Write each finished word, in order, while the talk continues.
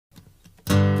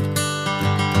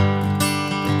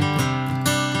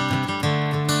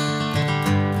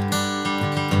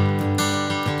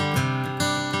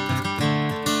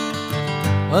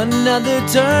Another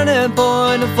turning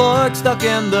point, a fork stuck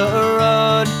in the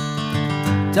road.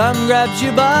 Time grabs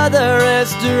you by the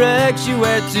wrist, directs you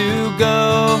where to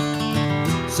go.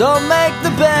 So make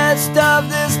the best of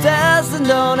this test and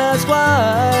don't ask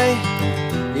why.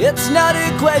 It's not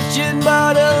a question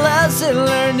but a lesson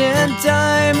learned in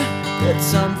time. It's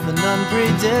something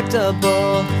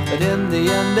unpredictable, but in the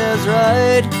end is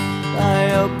right. I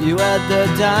hope you had the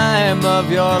time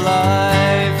of your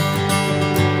life.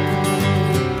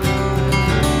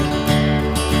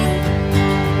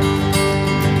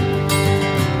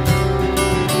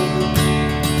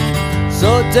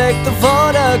 So take the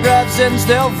photographs and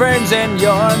still frames in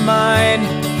your mind,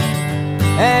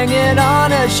 hanging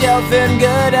on a shelf in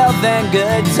good health and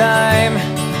good time.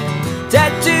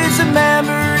 Tattoos and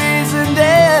memories and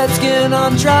dead skin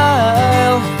on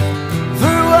trial.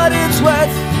 For what it's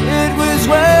worth, it was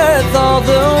worth all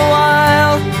the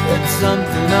while. It's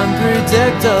something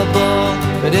unpredictable,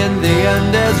 but in the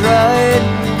end is right.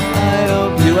 I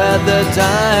hope you had the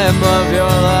time of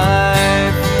your life.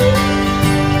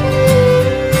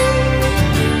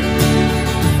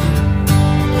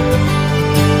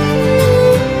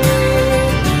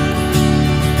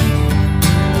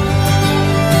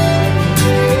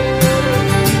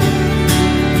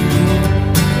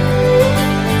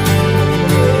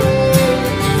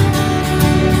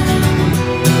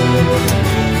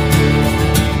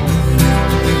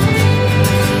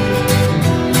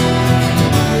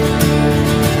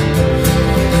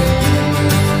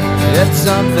 It's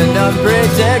something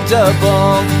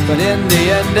unpredictable, but in the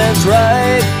end it's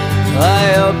right.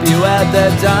 I hope you had the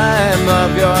time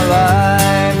of your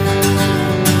life.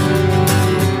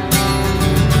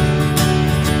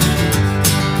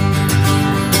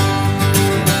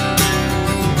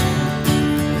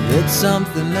 It's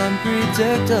something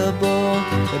unpredictable,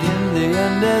 but in the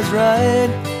end is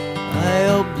right. I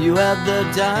hope you had the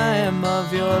time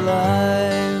of your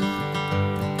life.